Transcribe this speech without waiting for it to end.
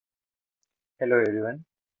Hello everyone,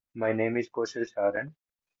 my name is Kaushal Sharan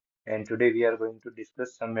and today we are going to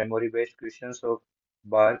discuss some memory-based questions of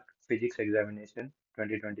BARC Physics Examination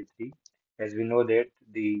 2023 as we know that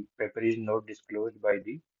the paper is not disclosed by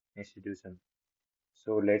the institution.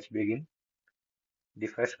 So let's begin. The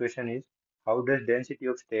first question is, how does density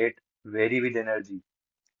of state vary with energy?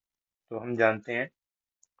 तो हम जानते हैं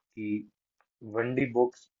कि 1D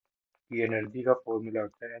box की energy का formula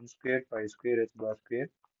होता है m square pi square h bar square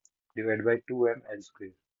divide by 2m l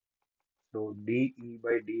square. तो D E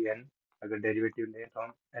by D N अगर डेरिवेटिव लें तो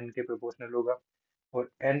हम एन के प्रोपोर्शनल होगा और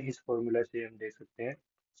एन इस फॉर्मूला से हम देख सकते हैं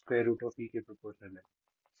स्क्वायर रूट ऑफ ई के प्रोपोर्शनल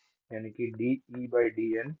है यानी कि D E by D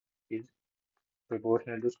N is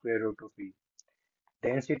proportional to square root of E.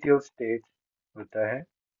 Density of state होता है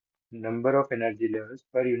number of energy levels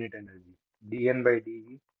per unit energy D N by D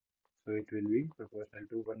E. So it will be proportional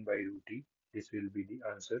to 1 by root E. This will be the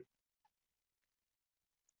answer.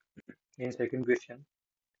 In second question,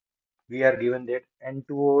 we are given that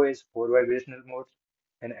N2O has 4 vibrational modes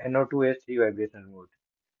and NO2 has 3 vibrational modes.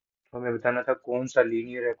 तो हमें बताना था कौन सा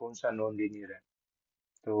linear है कौन सा non linear है.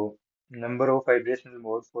 तो number of vibrational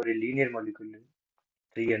mode for a linear molecule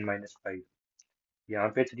 3n-5. यहाँ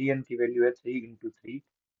पे 3n की वैल्यू है 3 इंटू 3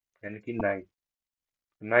 यानी कि 9.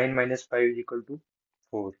 9 माइनस 5 इज इक्वल टू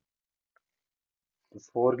 4. तो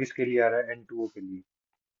 4 किसके लिए आ रहा है N2O के लिए.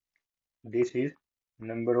 This is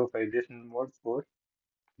number of vibrational mode for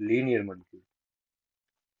linear molecule.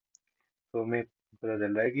 तो हमें पता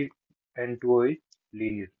चल रहा है कि N2O इज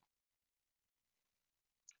लीनियर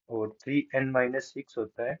और 3n-6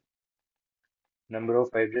 होता है number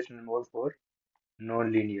of vibrational mode for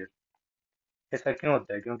non linear. ऐसा क्यों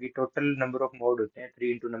होता है क्योंकि टोटल नंबर ऑफ मोड होते हैं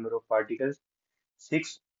 3 इंटू नंबर ऑफ पार्टिकल्स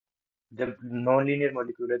 6. जब नॉन लीनियर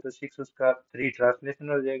मॉलिक्यूल है तो 6 उसका 3 ट्रांसलेशनल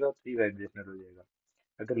हो जाएगा और 3 वाइब्रेशनल हो जाएगा.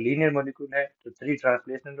 अगर लीनियर मॉलिक्यूल है तो 3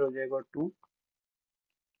 ट्रांसलेशनल हो जाएगा और 2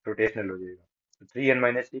 रोटेशनल हो जाएगा. तो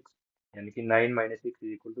 3n-6 यानी कि 9 - 6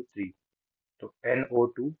 इज इक्वल टू 3. तो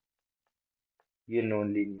NO2 ये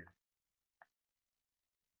non linear.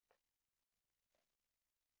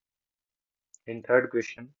 In third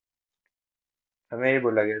question हमें ये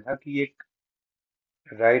बोला गया था कि एक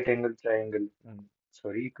right angle triangle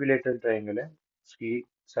sorry equilateral triangle है उसकी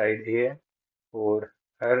साइड ए है और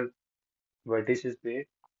हर वर्टिसेस पे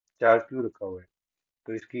चार्ज क्यू रखा हुआ है.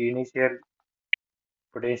 तो इसकी इनिशियल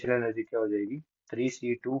पोटेंशियल एनर्जी क्या हो जाएगी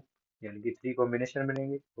 3C2 यानी कि 3 कॉम्बिनेशन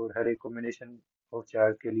बनेंगे और हर एक कॉम्बिनेशन ऑफ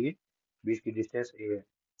चार्ज के लिए बीच की डिस्टेंस ए है.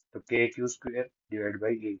 तो के Q square divide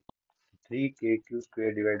by A 3 k q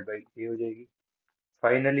square divide by ए हो जाएगी.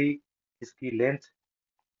 फाइनली इसकी लेंथ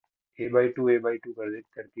a/2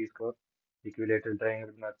 करके इसको इक्विलेटरल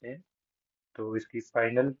ट्राइंगल बनाते हैं. तो इसकी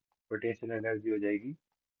फाइनल पोटेंशियल एनर्जी हो जाएगी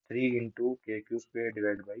 3 इंटू के Q square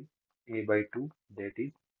divide by a/2 that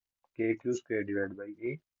is के Q square divide by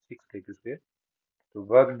A 6 k q square. तो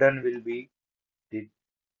work done will be the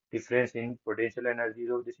difference in potential energies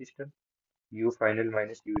of the system u final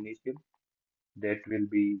minus u initial that will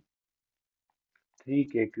be 3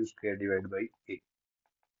 k q square divide by ए.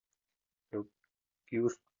 तो q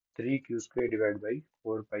 3 q square divide by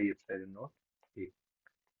 4 pi epsilon naught a.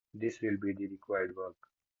 This will be the required work.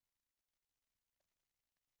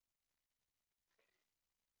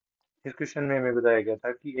 इस question में हमें बताया गया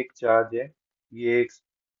था कि एक charge है ये एक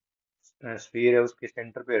स्फीयर है उसके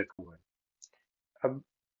सेंटर पे रखा हुआ है. अब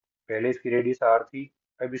पहले इसकी रेडियस r थी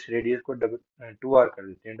अब इस रेडियस को 2r कर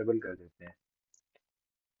देते हैं डबल कर देते हैं.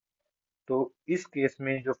 तो इस केस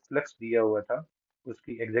में जो फ्लक्स दिया हुआ था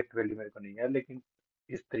उसकी एग्जैक्ट वैल्यू मेरे को नहीं है लेकिन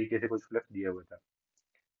इस तरीके से कुछ फ्लक्स दिया हुआ था.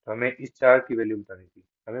 तो हमें इस चार्ज की वैल्यू बतानी थी.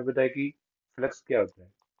 हमें बताया कि फ्लक्स क्या होता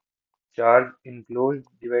है charge enclose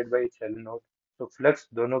divide by epsilon not. तो फ्लक्स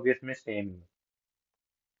दोनों केस में सेम ही है.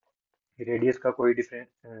 रेडियस का कोई डिफरेंस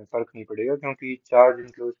फर्क नहीं पड़ेगा क्योंकि चार्ज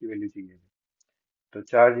इनक्लोज की वैल्यू चाहिए. तो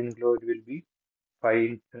charge enclose will be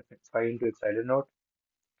 5 into epsilon not.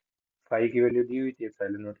 5 की वैल्यू दी हुई थी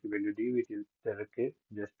एप्सिलॉन नॉट की वैल्यू दी हुई थी इधर रख के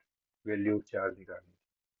जस्ट वैल्यू ऑफ चार्ज निकालनी.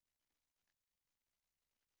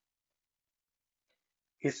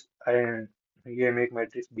 इस ये हमें एक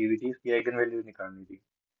मैट्रिक्स दी हुई थी इसकी आइगन वैल्यू निकालनी थी.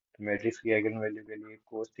 तो मैट्रिक्स की आइगन वैल्यू के लिए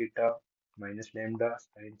cos theta minus lambda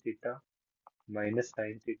sine theta minus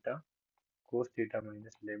sine theta cos theta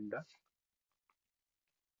minus lambda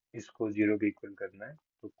इसको 0 के इक्वल करना है.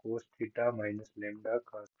 तो कोस थीटा माइनस लेमडा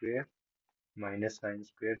का square minus sine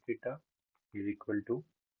square theta is equal to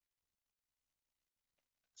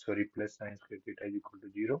sorry plus sine square theta is equal to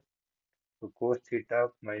 0. तो cos theta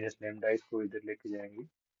minus lambda इसको इधर लेके जाएंगे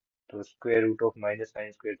तो square root of minus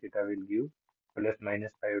sine square theta will give plus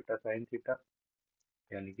minus iota sine theta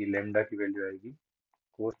यानी कि lambda की value आएगी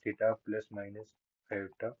cos theta plus minus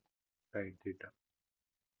iota sine theta.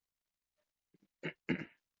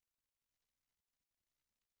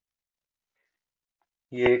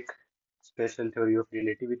 ये एक स्पेशल थ्योरी ऑफ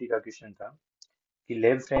रिलेटिविटी का क्वेश्चन था कि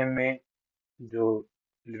लेब फ्रेम में जो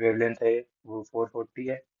वेवलेंथ है वो 440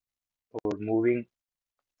 है, और मूविंग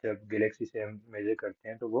जब गैलेक्सी से हम मेजर करते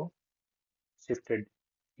हैं तो वो शिफ्टेड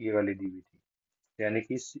ये वाली दी हुई थी, यानी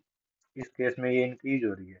कि इस केस में ये इंक्रीज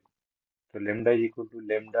हो रही है। तो lambda is equal to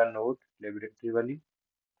lambda note laboratory वाली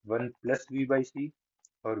 1 + v/c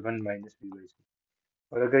और 1 - v/c।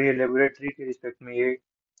 और अगर ये लेबोरेटरी के रिस्पेक्ट में ये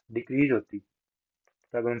डिक्रीज होती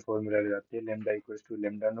तब हम फॉर्मूला लगाते हैं lambda equals to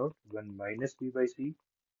lambda note 1 - v/c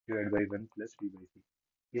divide by 1 + v/c।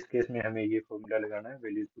 इस केस में हमें ये फॉर्मूला लगाना है,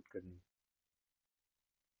 वैल्यूज पुट करनी है।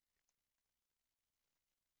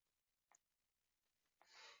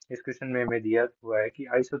 इस क्वेश्चन में हमें दिया हुआ है कि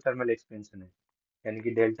आइसोथर्मल एक्सपेंशन है, यानी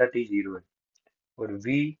कि डेल्टा टी 0 है, और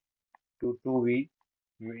v टू 2v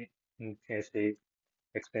में ऐसे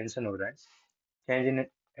एक्सपेंशन हो रहा है। चेंज इन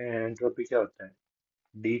एंट्रोपी क्या होता है,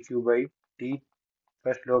 dq/t,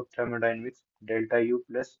 first law of thermodynamics, delta U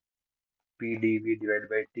plus P D we divide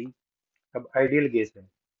by T. अब आइडियल गैस है,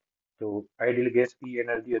 तो आइडियल गैस की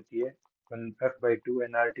एनर्जी होती है 1f/2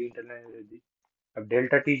 nRT इंटरनल एनर्जी। अब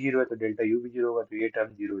डेल्टा टी 0 है तो डेल्टा यू भी 0 होगा, तो ये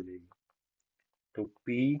टर्म 0 हो जाएगी। तो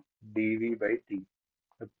P D we by T,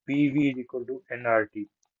 तो P V is equal to N R T,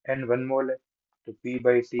 N 1 मोल है, तो पी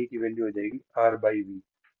बाई टी की वैल्यू हो जाएगी आर बाई वी,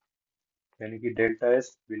 यानी कि delta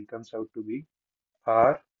S will comes out to be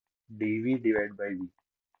R D we divide by we,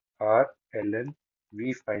 R L N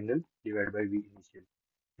V final divide by v initial.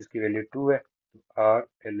 इसकी value 2 है, तो R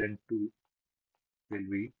L N 2 will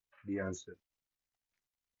be the answer.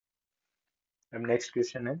 अब next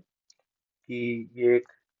question है कि ये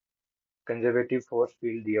एक conservative force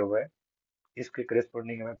field दिया हुआ है, इसके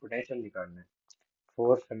करस्पॉन्डिंग हमें पोटेंशियल निकालना है।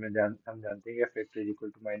 फोर्स हम जानते हैं कि F is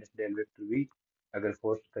equal to minus del vector V, अगर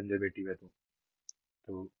फोर्स कंजर्वेटिव है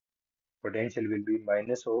तो potential will be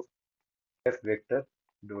minus of F vector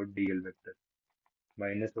dot D L vector,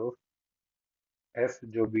 minus of F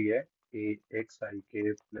जो भी है ए एक्स आई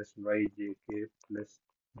के प्लस वाई जे के प्लस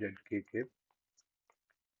जेड के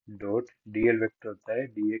डॉट डी एल वेक्टर होता है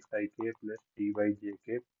डी एक्स आई के प्लस डी वाई जे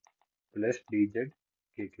के प्लस डी जेड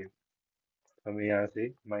के। हमें यहाँ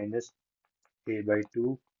से minus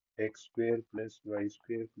a/2 x square plus Y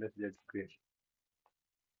square plus Z square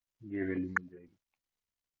ये वैल्यू मिल जाएगी।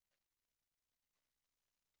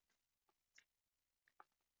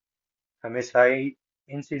 हमें साई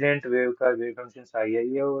इंसिडेंट वेव का वेव फंक्शन साई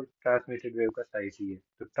आई है और ट्रांसमिटेड वेव का साई टी है।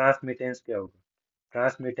 तो ट्रांसमिटेंस क्या होगा,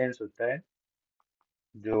 ट्रांसमिटेंस होता है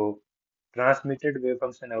जो ट्रांसमिटेड वेव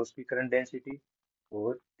फंक्शन है उसकी करंट डेंसिटी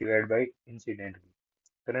और डिवाइड बाई इंसिडेंट की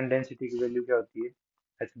करंट डेंसिटी की वैल्यू क्या होती है,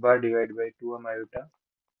 H bar divide by 2m iota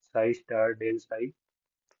Sai star del psi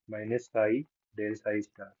minus psi del psi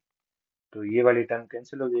star. तो ये वाली टर्म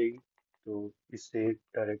कैंसिल हो जाएगी, तो इससे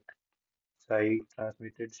डायरेक्ट साई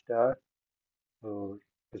ट्रांसमिटेड स्टार, और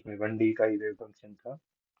उसमें 1D का ही वेव फंक्शन था,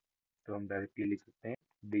 तो हम डायरेक्टली लिख सकते हैं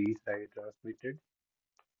D Sai transmitted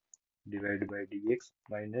divide by D x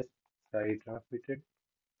minus psi transmitted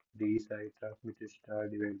D Sai transmitted star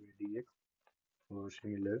divide by D x. और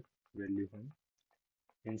सिमिलर वैल्यू हम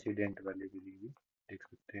इंसिडेंट वाले के लिए भी लिख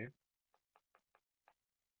सकते हैं।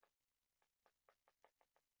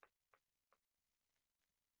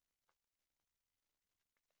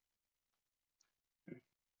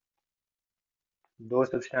 दो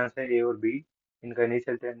सब्सटेंस है ए और बी, इनका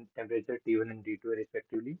initial temperature T1 and T2 है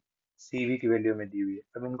रिस्पेक्टिवली, CV की वैल्यू में दी हुई है।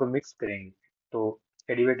 अब इनको मिक्स करेंगे तो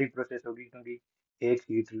एडिवेटिव प्रोसेस होगी, क्योंकि एक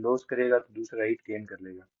हीट लॉस करेगा तो दूसरा हीट गेन कर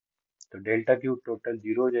लेगा, तो डेल्टा क्यू टोटल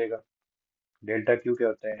 0 हो जाएगा। डेल्टा क्यू क्या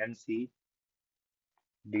होता है, M C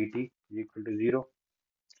D T equal to 0।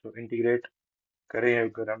 तो इंटीग्रेट करें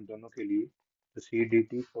अगर हम दोनों के लिए, तो C D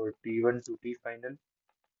T for T1 to T final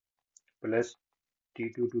plus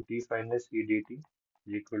T2 to T final C D T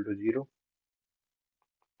equal to 0।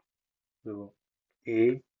 तो ए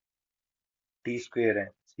टी स्क्वेयर है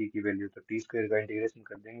सी की वैल्यू, तो टी स्क्वेयर का इंटीग्रेशन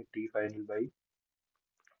कर देंगे T final by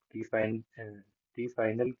T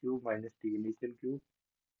final cube minus T initial cube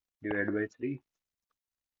divide by 3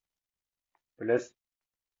 plus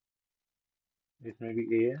इसमें भी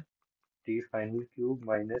ए है T final cube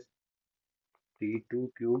minus T2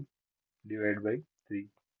 cube divide by 3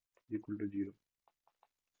 equal to 0।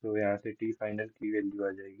 तो यहाँ से टी फाइनल की वैल्यू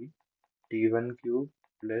आ जाएगी T1 cube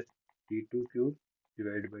plus T2 cube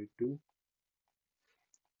divide by 2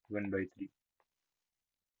 1/3।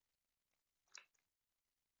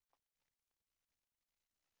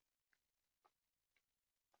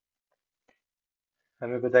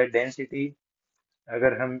 हमें पता है डेंसिटी,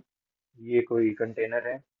 अगर हम ये कोई कंटेनर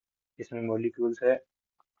है इसमें मॉलिक्यूल्स है।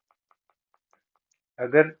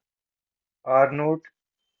 अगर आर नोट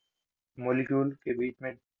मॉलिक्यूल के बीच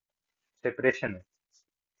में सेपरेशन है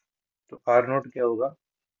तो आर नोट क्या होगा,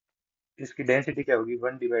 इसकी डेंसिटी क्या होगी,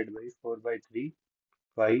 1/4/3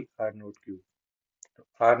 पाई आर नोट क्यूब। तो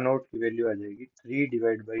आर नोट की वैल्यू आ जाएगी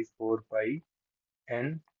 3/4 पाई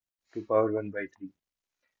एन टू पावर 1/3।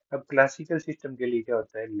 अब क्लासिकल सिस्टम के लिए क्या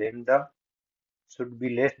होता है, lambda should be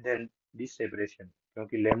less than this separation,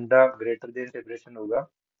 क्योंकि लेमडा ग्रेटर देन सेपरेशन होगा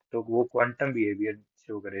तो वो क्वांटम बिहेवियर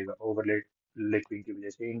शो करेगा, ओवरलैपिंग की वजह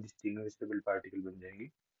से इनडिस्टिंग्विशेबल पार्टिकल बन जाएंगी।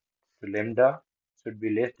 तो lambda should be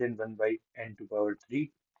less than 1/n⁻3।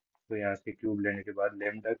 तो यहाँ से क्यूब लेने के बाद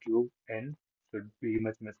lambda cube N should be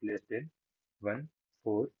much much less than 1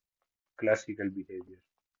 for classical behaviour.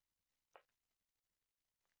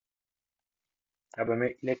 अब हमें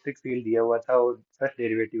इलेक्ट्रिक फील्ड दिया हुआ था और first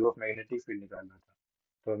derivative of magnetic field निकालना था।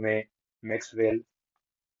 तो हमें मैक्सवेल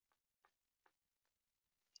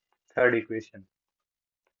थर्ड इक्वेशन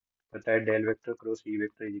पता है, del vector cross E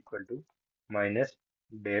vector is equal to minus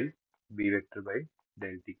del B vector by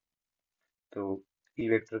del T. तो ई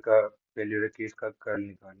वेक्टर का वैल्यू रख के इसका कर्ल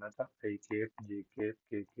निकालना था, आई केप जे केप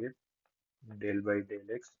के cap del by del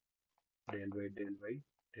x del by del Y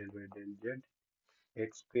del by del Z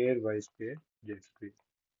x square Y square Z square.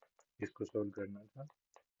 इसको solve करना था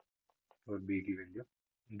और बी की value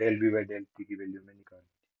del B by del T की वैल्यू में निकालनी।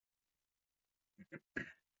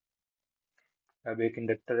 अब एक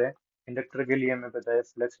इंडक्टर है, इंडक्टर के लिए हमें पता है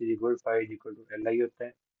flux is equal phi is equal to L I होता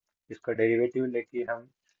है। इसका डेरिवेटिव लेके हम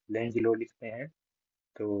लेंज लॉ लिखते हैं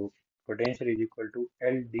तो potential is equal to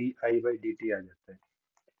L D I by D T आ जाता है।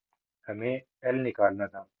 हमें एल निकालना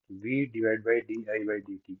था, we divide by D I by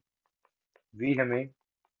D T. We हमें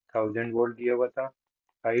 1000 वोल्ट दिया हुआ था,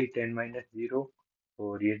 आई 10 - 0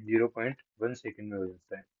 और ये 0.1 सेकेंड में हो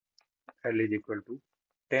जाता है। L is equal to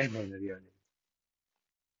 10 Henry आ जाएगा।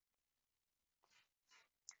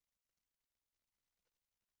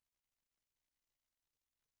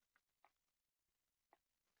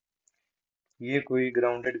 ये कोई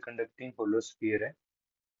ग्राउंडेड कंडक्टिंग होलो स्फीयर है,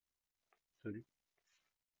 सॉरी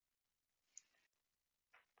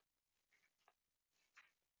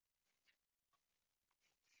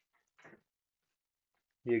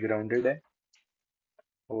ये ग्राउंडेड है।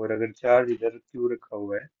 और अगर चार्ज इधर क्यू रखा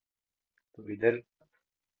हुआ है तो इधर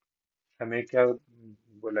हमें क्या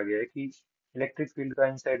बोला गया है कि इलेक्ट्रिक फील्ड का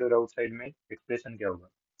इनसाइड और आउटसाइड में एक्सप्रेशन क्या होगा।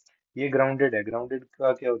 ये ग्राउंडेड है, ग्राउंडेड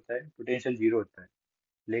का क्या होता है, पोटेंशियल जीरो होता है।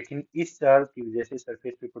 लेकिन इस चार्ज की वजह से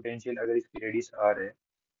सरफेस पे पोटेंशियल, अगर इसकी रेडियस आर है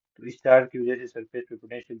तो इस चार्ज की वजह से सरफेस पे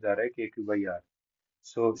पोटेंशियल जा रहा है के Q by are.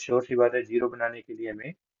 So sure see बात है, जीरो बनाने के लिए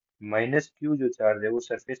हमें माइनस क्यू जो चार्ज है वो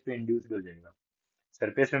सरफेस पे इंड्यूस हो जाएगा।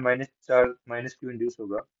 सरफेस में minus charge minus Q induce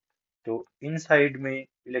होगा तो इनसाइड में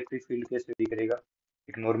इलेक्ट्रिक फील्ड कैसे वेरी करेगा,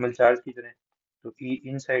 एक नॉर्मल चार्ज की तरह। तो ई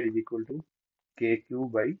इनसाइड इज इक्वल टू के क्यू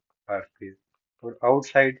बाई आर स्क्वेयर। और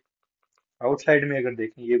आउटसाइड आउटसाइड में अगर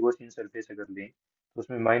देखें, ये गॉसियन सरफेस अगर लें तो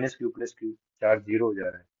उसमें minus Q plus Q charge zero हो जा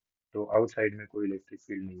रहा है, तो आउटसाइड में कोई इलेक्ट्रिक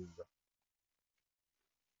फील्ड नहीं होगा।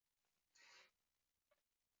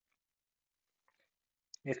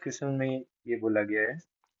 इस क्वेश्चन में ये बोला गया है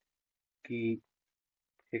कि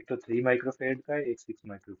एक तो 3 माइक्रोफेड का है, एक 6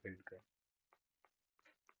 माइक्रोफेड का है।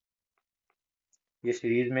 ये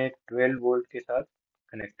सीरीज में 12 वोल्ट के साथ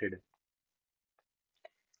कनेक्टेड है।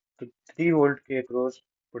 तो 3 वोल्ट के अक्रॉस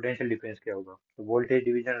पोटेंशियल डिफरेंस क्या होगा, तो वोल्टेज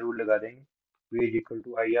डिवीजन रूल लगा देंगे, V is equal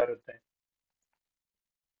to I R होता है।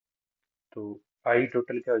 तो आई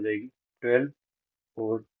टोटल क्या हो जाएगी 12,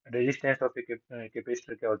 और रेजिस्टेंस ऑफ ए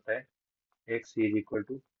कैपेसिटर क्या होता है, x is equal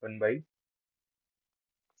to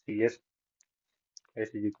 1/CS,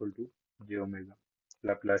 S is equal to J omega.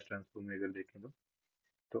 Laplace transform में अगर देखें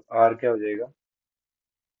तो आर क्या हो जाएगा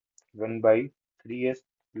 1/3S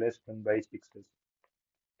plus 1/6S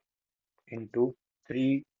into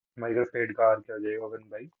 3 microfarad का आर क्या हो जाएगा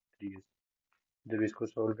 1/3S। जब इसको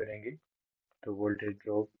सोल्व करेंगे तो voltage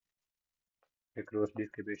drop across this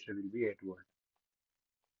capacitor will be 8 volt।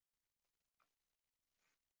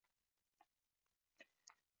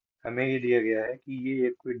 हमें ये दिया गया है कि ये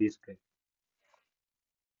एक कोई डिस्क है,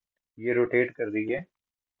 ये रोटेट कर रही है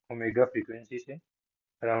ओमेगा फ्रीक्वेंसी से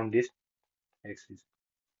अराउंड दिस एक्सिस।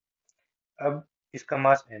 अब इसका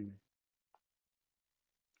मास m है।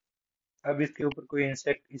 अब इसके ऊपर कोई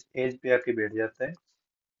इंसेक्ट इस एज पे आके बैठ जाता है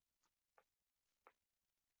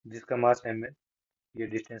जिसका मास m है, ये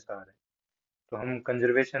डिस्टेंस r है। तो हम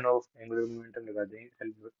कंजर्वेशन ऑफ एंगुलर मोमेंटम लगा देंगे,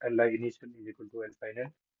 L I initial is equal to L final.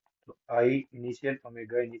 तो I initial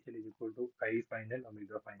omega initial is equal to I final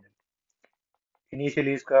omega final.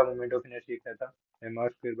 Initially इसका मोमेंट ऑफ इनर्शिया क्या था,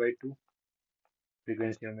 mr² by 2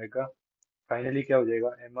 frequency omega, finally क्या हो जाएगा,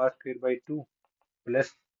 mr²/2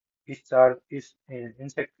 plus इस चार्ज इस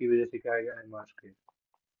insect की वजह से क्या आएगा, mr²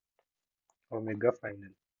 ओमेगा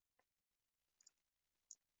फाइनल।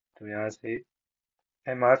 तो यहाँ से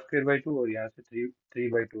mr²/2 और यहाँ से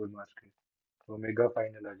 3/2 mr², तो ओमेगा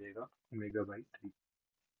फाइनल आ जाएगा ओमेगा/3।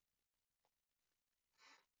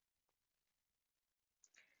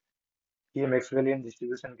 ये मैक्सवेलियन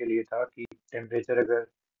डिस्ट्रीब्यूशन के लिए था कि टेम्परेचर अगर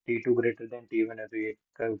T2 ग्रेटर देन T1 है तो ये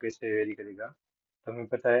कर्व कैसे वेरी करेगा। तो हमें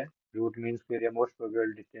पता है रूट मीन स्क्वायर या मोस्ट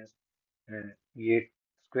प्रोबेबल डिस्टेंस ये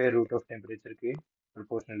स्क्वायर रूट ऑफ टेम्परेचर के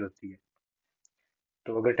प्रोपोर्शनल होती है।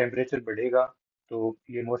 तो अगर टेम्परेचर बढ़ेगा तो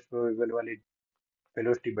ये मोस्ट प्रोबेबल वाली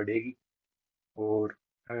वेलोसिटी बढ़ेगी, और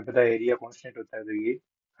हमें पता है एरिया कांस्टेंट होता है, तो ये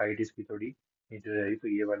हाइट इसकी थोड़ी नीचे हो जाएगी, तो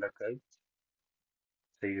ये वाला कर्व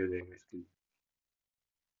सही हो जाएगा इसके लिए।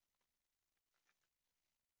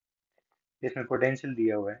 इसमें पोटेंशियल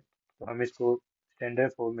दिया हुआ है तो हम इसको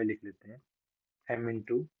स्टैंडर्ड फॉर्म में लिख लेते हैं, m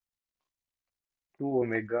 × 2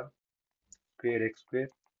 ओमेगा² x²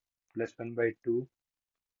 plus 1/2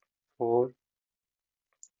 4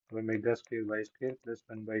 ओमेगा² y² plus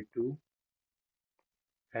 1/2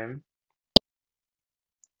 m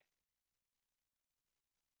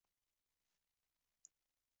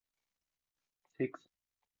 6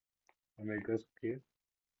 ओमेगा²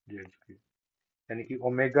 z², यानी कि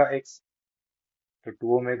ओमेगा x तो 2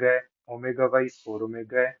 ओमेगा है, ओमेगा y 4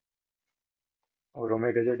 ओमेगा है, और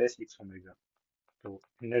ओमेगा z है 6 ओमेगा। तो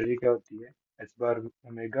एनर्जी क्या होती है, h बार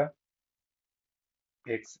omega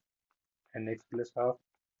x nx plus half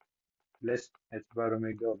plus h बार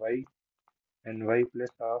omega y ny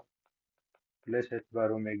plus half plus h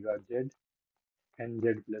बार omega z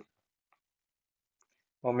nz plus.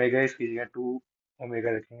 Omega इसकी जगह 2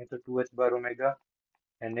 ओमेगा रखेंगे तो 2h बार omega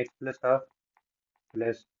nx plus half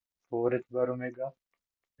plus 4h बार omega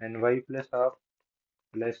ny plus half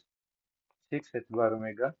plus 6h बार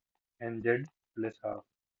omega nz plus half.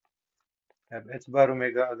 अब h बार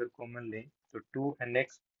omega अगर common लें तो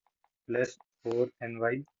 2nx plus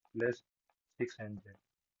 4ny plus 6nz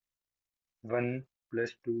 1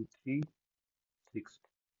 plus 2 3 6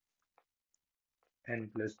 n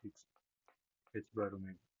plus 6 h बार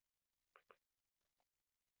omega.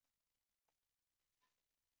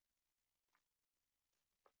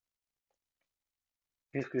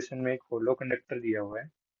 इस question में एक होलो conductor दिया हुआ है,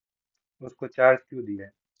 उसको चार्ज क्यों दिया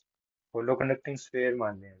है, होलो कंडक्टिंग स्फीयर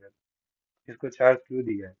मान लें अगर, इसको चार्ज क्यों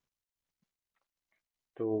दिया है,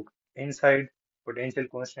 तो इनसाइड पोटेंशियल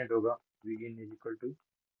कांस्टेंट होगा V in is equal to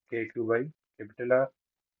KQ/R,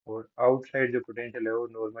 और आउटसाइड जो पोटेंशियल है वो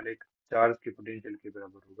नॉर्मल एक चार्ज के पोटेंशियल के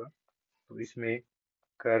बराबर होगा। तो इसमें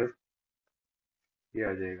कर्व ये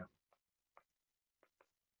आ जाएगा,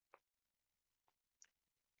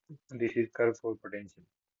 this is curve for potential.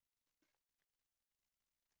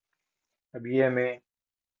 अब ये हमें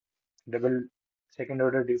double second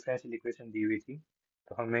order differential equation दी हुई थी,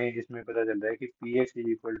 तो हमें इसमें पता चल रहा है कि Px is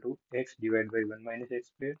equal to x divide by 1 minus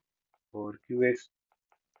x², और Qx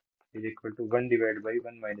is equal to 1 divide by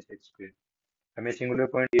 1 minus x²। हमें सिंगुलर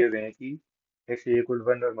पॉइंट दिए हुए हैं कि x इज इक्वल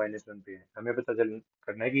 1 और -1 पे है, हमें पता चल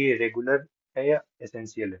करना है कि ये रेगुलर है या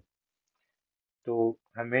एसेंशियल है। तो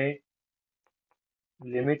हमें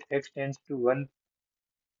limit x tends to 1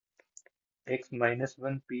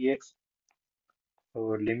 x-1 px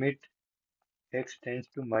और limit x tends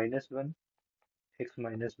to -1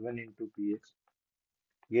 x-1 into px,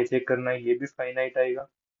 ये चेक करना है, ये भी फाइनाइट आएगा,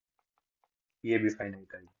 ये भी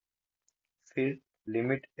फाइनाइट आएगा। फिर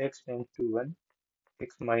limit x tends to 1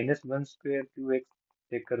 x-1² qx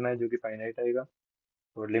check करना है, जो कि फाइनाइट आएगा,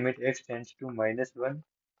 और limit x tends to -1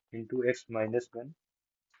 into x-1,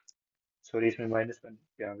 sorry इसमें -1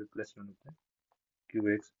 यहाँ पे +1 होता है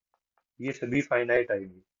qx, ये सभी फाइनाइट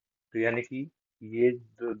आएंगे। तो यानी कि ये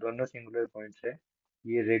जो दोनों सिंगुलर पॉइंट्स है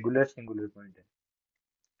ये रेगुलर सिंगुलर पॉइंट है,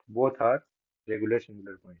 both are regular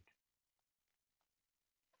singular point.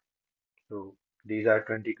 So these are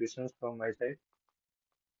 20 questions from my side.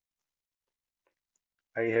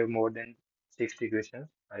 I have more than 60 questions.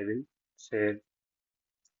 I will share.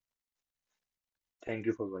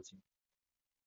 Thank you for watching.